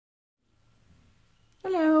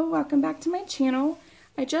welcome back to my channel.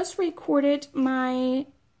 I just recorded my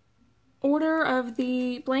order of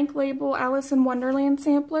the Blank Label Alice in Wonderland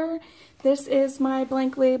sampler. This is my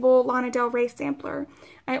Blank Label Lana Del Rey sampler.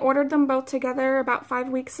 I ordered them both together about 5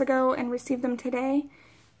 weeks ago and received them today.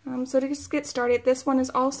 So to just get started, this one is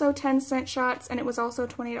also 10-cent shots and it was also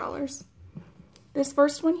 $20. This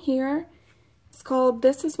first one here is called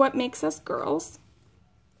This Is What Makes Us Girls.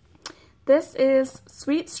 This is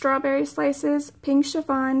sweet strawberry slices, pink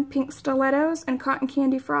chiffon, pink stilettos, and cotton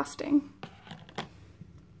candy frosting.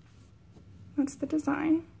 That's the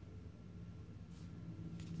design.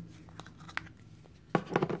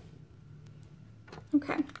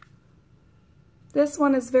 Okay. This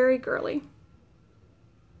one is very girly.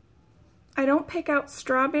 I don't pick out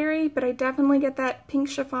strawberry, but I definitely get that pink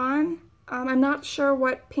chiffon. I'm not sure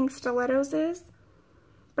what pink stilettos is,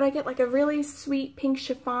 but I get like a really sweet pink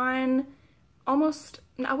chiffon, almost,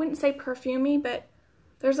 I wouldn't say perfumey, but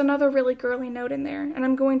there's another really girly note in there, and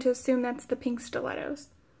I'm going to assume that's the pink stilettos.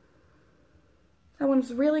 That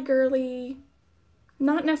one's really girly,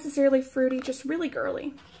 not necessarily fruity, just really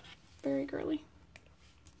girly. Very girly.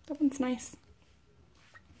 That one's nice.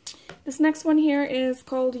 This next one here is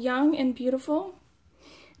called Young and Beautiful,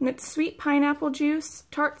 and it's sweet pineapple juice,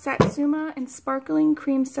 tart satsuma, and sparkling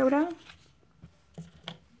cream soda.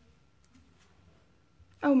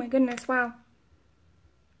 Oh my goodness, wow.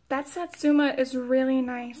 That satsuma is really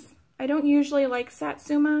nice. I don't usually like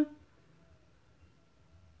satsuma.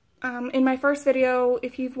 In my first video,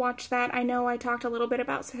 if you've watched that, I know I talked a little bit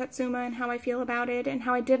about satsuma and how I feel about it and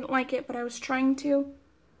how I didn't like it, but I was trying to.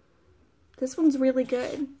 This one's really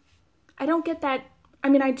good. I don't get that, I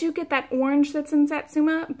mean, I do get that orange that's in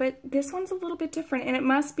satsuma, but this one's a little bit different, and it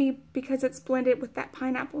must be because it's blended with that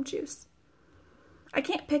pineapple juice. I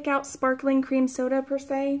can't pick out sparkling cream soda per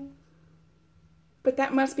se, but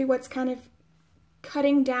that must be what's kind of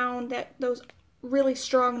cutting down those really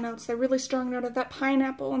strong notes, the really strong note of that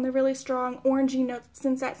pineapple and the really strong orangey notes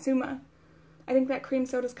in satsuma. I think that cream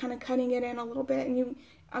soda is kind of cutting it in a little bit, and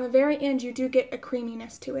on the very end you do get a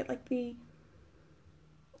creaminess to it,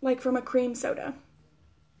 like from a cream soda.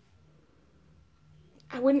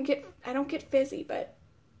 I don't get fizzy, but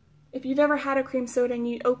if you've ever had a cream soda and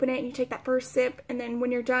you open it and you take that first sip, and then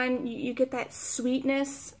when you're done, you get that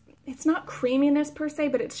sweetness. It's not creaminess per se,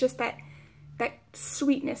 but it's just that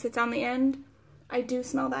sweetness. It's on the end. I do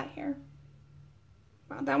smell that here.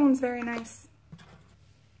 Wow, that one's very nice.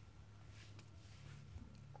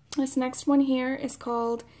 This next one here is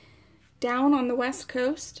called Down on the West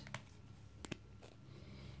Coast.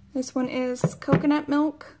 This one is coconut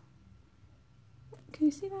milk. Can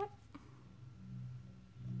you see that?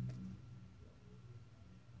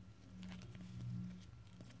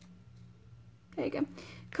 There you go.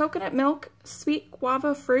 Coconut milk, sweet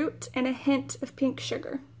guava fruit, and a hint of pink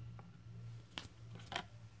sugar.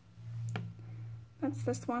 That's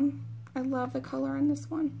this one. I love the color on this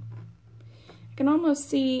one. I can almost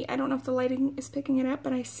see, I don't know if the lighting is picking it up,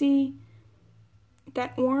 but I see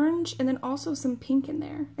that orange and then also some pink in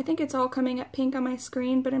there. I think it's all coming up pink on my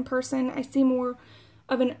screen, but in person I see more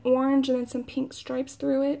of an orange and then some pink stripes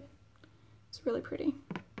through it. It's really pretty.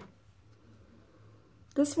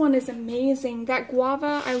 This one is amazing. That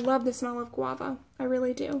guava, I love the smell of guava. I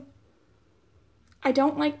really do. I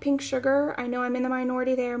don't like pink sugar. I know I'm in the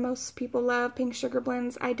minority there. Most people love pink sugar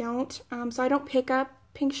blends. I don't. So I don't pick up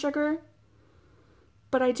pink sugar.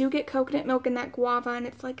 But I do get coconut milk in that guava, and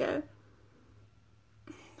it's like a...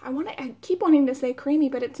 I keep wanting to say creamy,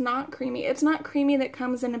 but it's not creamy. It's not creamy that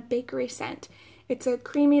comes in a bakery scent. It's a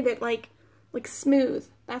creamy that like smooth.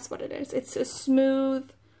 That's what it is. It's a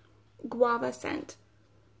smooth guava scent.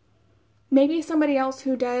 Maybe somebody else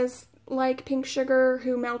who does like pink sugar,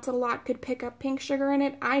 who melts a lot, could pick up pink sugar in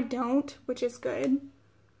it. I don't, which is good.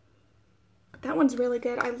 That one's really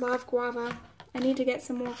good. I love guava. I need to get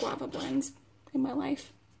some more guava blends in my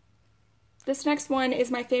life. This next one is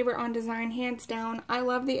my favorite on design, hands down. I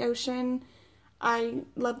love the ocean. I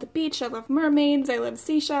love the beach. I love mermaids. I love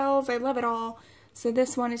seashells. I love it all. So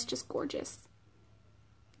this one is just gorgeous.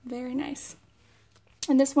 Very nice.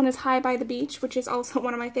 And this one is High by the Beach, which is also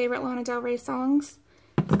one of my favorite Lana Del Rey songs.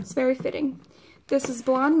 It's very fitting. This is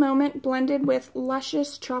Blonde Moment blended with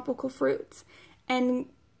luscious tropical fruits. And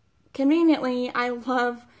conveniently, I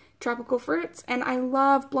love tropical fruits, and I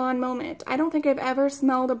love Blonde Moment. I don't think I've ever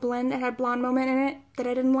smelled a blend that had Blonde Moment in it that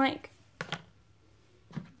I didn't like.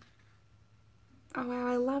 Oh wow,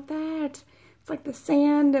 I love that. It's like the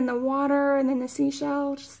sand and the water and then the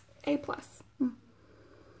seashell, just A+.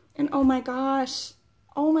 And oh my gosh,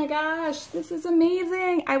 this is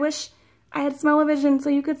amazing. I wish I had smell-o-vision so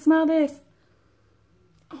you could smell this.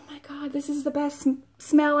 Oh my gosh. God, this is the best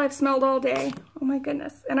smell I've smelled all day. Oh my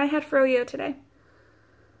goodness. And I had froyo today.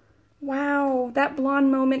 Wow, that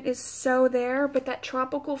blonde moment is so there, but that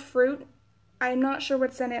tropical fruit, I'm not sure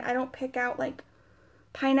what's in it. I don't pick out like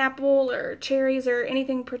pineapple or cherries or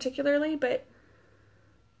anything particularly, but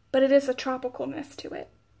it is a tropicalness to it.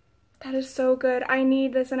 That is so good. I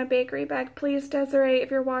need this in a bakery bag. Please, Desiree, if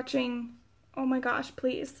you're watching, oh my gosh,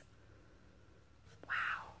 please.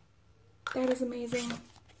 Wow, that is amazing.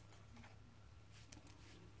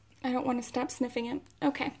 I don't want to stop sniffing it.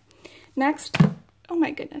 Okay, next, oh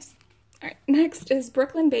my goodness. All right, next is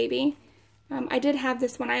Brooklyn Baby. I did have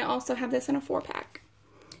this one. I also have this in a 4-pack.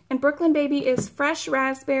 And Brooklyn Baby is fresh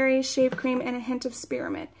raspberry, shaved cream, and a hint of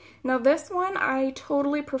spearmint. Now this one I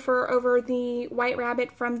totally prefer over the White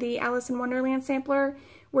Rabbit from the Alice in Wonderland sampler,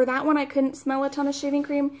 where that one I couldn't smell a ton of shaving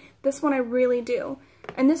cream. This one I really do.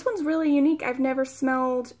 And this one's really unique. I've never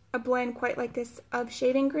smelled a blend quite like this of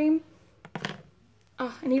shaving cream.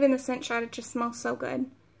 Oh, and even the scent shot, it just smells so good.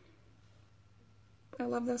 I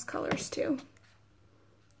love those colors too.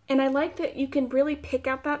 And I like that you can really pick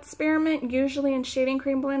out that spearmint. Usually in shaving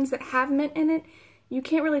cream blends that have mint in it, you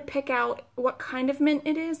can't really pick out what kind of mint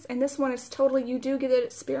it is. And this one is totally, you do get it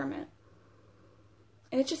at spearmint.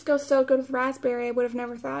 And it just goes so good with raspberry, I would have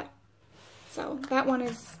never thought. So that one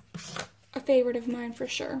is a favorite of mine for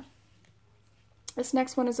sure. This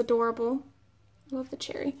next one is adorable. I love the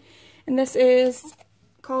cherry. And this is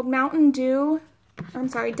called Mountain Dew. I'm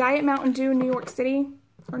sorry, Diet Mountain Dew, New York City,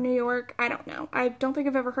 or New York, I don't know. I don't think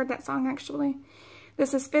I've ever heard that song, actually.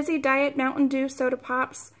 This is fizzy Diet Mountain Dew soda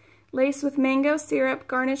pops, laced with mango syrup,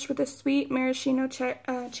 garnished with a sweet maraschino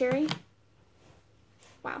cherry.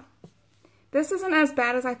 Wow. This isn't as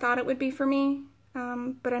bad as I thought it would be for me,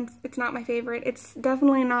 but it's not my favorite. It's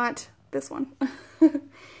definitely not this one.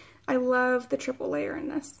 I love the triple layer in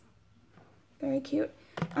this. Very cute.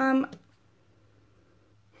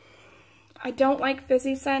 I don't like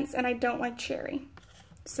fizzy scents, and I don't like cherry.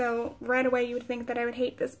 So right away you would think that I would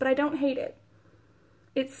hate this, but I don't hate it.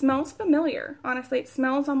 It smells familiar, honestly. It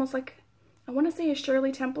smells almost like, I want to say a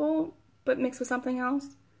Shirley Temple, but mixed with something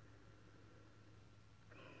else.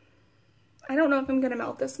 I don't know if I'm going to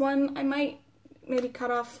melt this one. I might maybe cut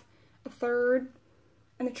off a third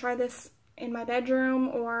and then try this in my bedroom,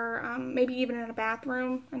 or maybe even in a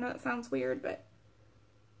bathroom. I know that sounds weird, but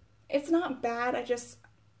it's not bad.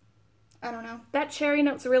 I don't know. That cherry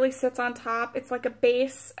notes really sits on top. It's like a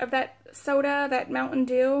base of that soda, that Mountain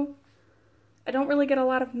Dew. I don't really get a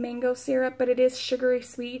lot of mango syrup, but it is sugary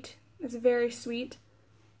sweet. It's very sweet.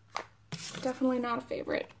 Definitely not a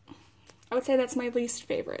favorite. I would say that's my least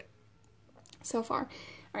favorite so far.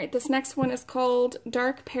 All right, this next one is called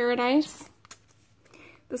Dark Paradise.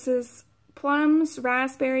 This is plums,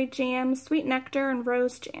 raspberry jam, sweet nectar, and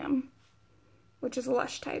rose jam, which is a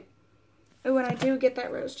lush type. Oh, and I do get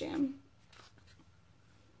that rose jam.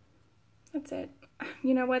 That's it.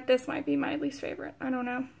 You know what? This might be my least favorite. I don't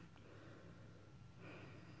know.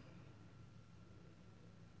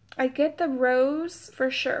 I get the rose for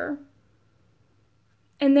sure.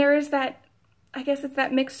 And there is that, I guess it's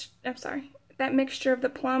that that mixture of the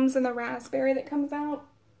plums and the raspberry that comes out.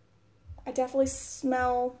 I definitely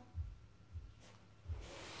smell,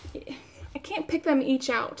 I can't pick them each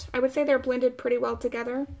out. I would say they're blended pretty well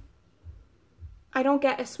together. I don't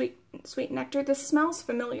get a sweet nectar. This smells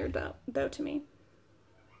familiar though to me.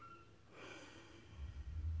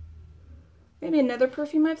 Maybe another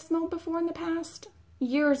perfume I've smelled before in the past.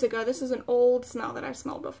 Years ago. This is an old smell that I've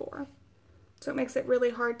smelled before. So it makes it really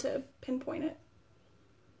hard to pinpoint it.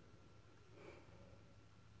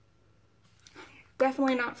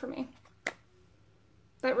 Definitely not for me.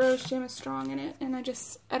 That rose jam is strong in it, and I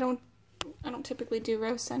don't typically do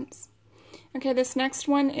rose scents. Okay, this next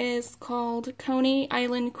one is called Coney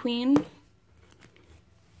Island Queen.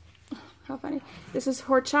 Oh, how funny. This is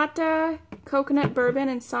horchata, coconut bourbon,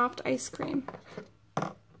 and soft ice cream.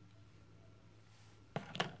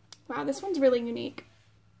 Wow, this one's really unique.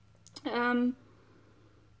 I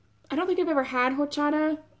don't think I've ever had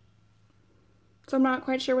horchata, so I'm not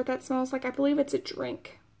quite sure what that smells like. I believe it's a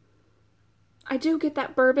drink. I do get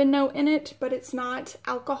that bourbon note in it, but it's not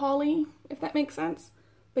alcohol-y, if that makes sense.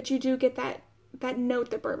 But you do get that note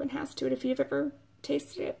that bourbon has to it if you've ever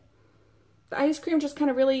tasted it. The ice cream just kind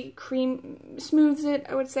of really smooths it,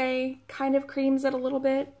 I would say. Kind of creams it a little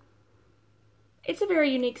bit. It's a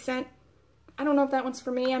very unique scent. I don't know if that one's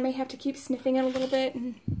for me. I may have to keep sniffing it a little bit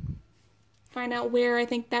and find out where I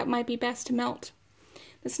think that might be best to melt.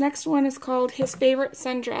 This next one is called His Favorite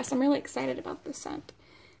Sundress. I'm really excited about this scent.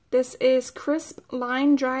 This is crisp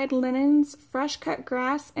line-dried linens, fresh cut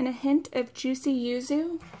grass, and a hint of juicy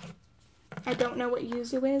yuzu. I don't know what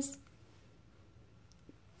yuzu is.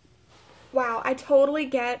 wow, I totally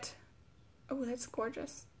get, oh, that's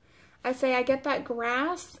gorgeous. I say I get that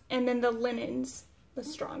grass and then the linens the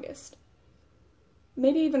strongest.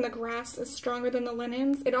 Maybe even the grass is stronger than the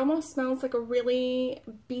linens. It almost smells like a really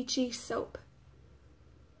beachy soap.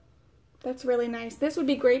 That's really nice. This would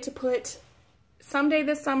be great to put someday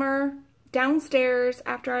this summer downstairs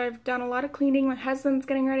after I've done a lot of cleaning. My husband's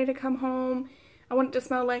getting ready to come home. I want it to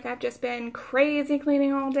smell like I've just been crazy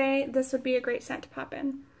cleaning all day. This would be a great scent to pop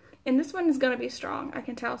in. And this one is going to be strong, I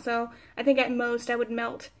can tell. So I think at most I would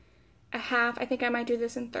melt a half. I think I might do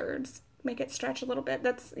this in thirds. Make it stretch a little bit.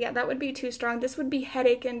 Yeah, that would be too strong. This would be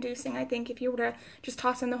headache inducing, I think, if you were to just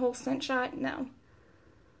toss in the whole scent shot. No,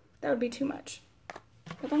 that would be too much.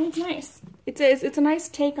 But that one's nice. It's a nice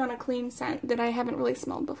take on a clean scent that I haven't really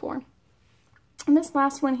smelled before. And this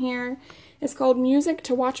last one here is called Music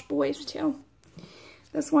to Watch Boys To.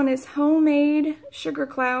 This one is Homemade Sugar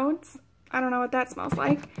Clouds. I don't know what that smells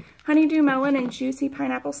like. Honeydew melon and juicy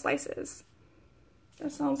pineapple slices.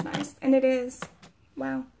 That sounds nice. And it is.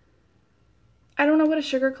 Wow. I don't know what a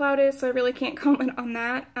sugar cloud is, so I really can't comment on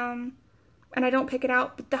that. And I don't pick it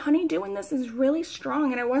out. But the honeydew in this is really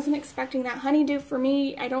strong, and I wasn't expecting that. Honeydew, for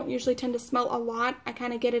me, I don't usually tend to smell a lot. I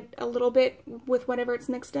kind of get it a little bit with whatever it's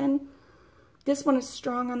mixed in. This one is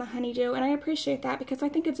strong on the honeydew, and I appreciate that because I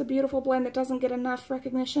think it's a beautiful blend that doesn't get enough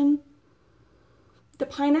recognition. The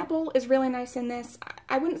pineapple is really nice in this.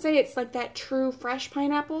 I wouldn't say it's like that true fresh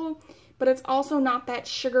pineapple, but it's also not that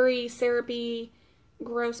sugary, syrupy,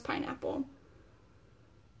 gross pineapple.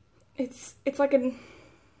 It's like it's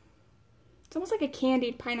almost like a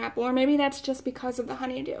candied pineapple, or maybe that's just because of the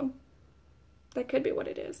honeydew. That could be what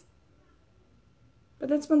it is. But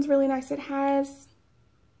this one's really nice. It has,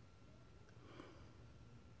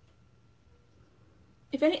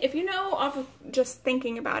 if you know off of just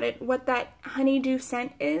thinking about it, what that honeydew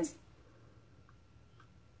scent is,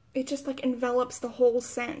 it just like envelops the whole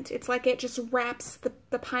scent. It's like it just wraps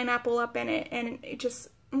the pineapple up in it, and it just,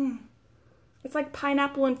 it's like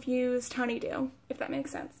pineapple infused honeydew, if that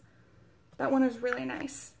makes sense. That one is really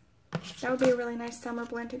nice. That would be a really nice summer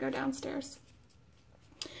blend to go downstairs.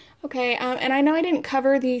 Okay, and I know I didn't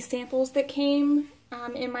cover the samples that came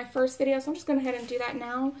in my first video, so I'm just going to go ahead and do that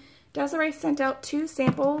now. Desiree sent out 2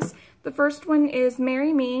 samples. The first one is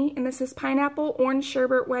Marry Me, and this is Pineapple Orange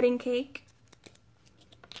Sherbet Wedding Cake.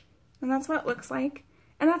 And that's what it looks like.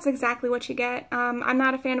 And that's exactly what you get. I'm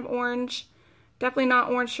not a fan of orange. Definitely not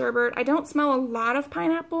orange sherbet. I don't smell a lot of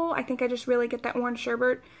pineapple. I think I just really get that orange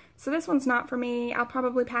sherbet. So this one's not for me. I'll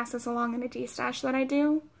probably pass this along in a de-stash that I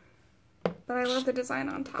do. But I love the design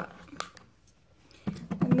on top.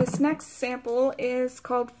 And this next sample is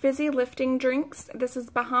called Fizzy Lifting Drinks. This is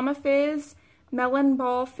Bahama Fizz, Melon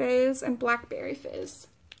Ball Fizz, and Blackberry Fizz.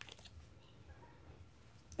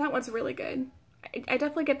 That one's really good. I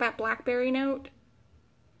definitely get that blackberry note.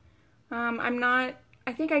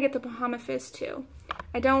 I think I get the Bahama Fizz too.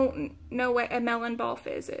 I don't know what a Melon Ball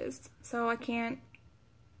Fizz is, so I can't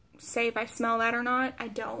say if I smell that or not. I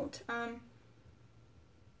don't.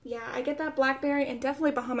 Yeah, I get that blackberry and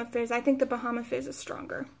definitely Bahama Fizz. I think the Bahama Fizz is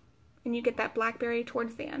stronger. And you get that blackberry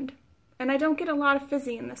towards the end. And I don't get a lot of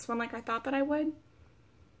fizzy in this one like I thought that I would.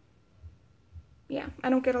 Yeah, I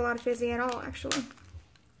don't get a lot of fizzy at all, actually.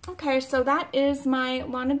 Okay, so that is my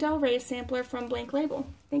Lana Del Rey sampler from Blank Label.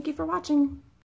 Thank you for watching.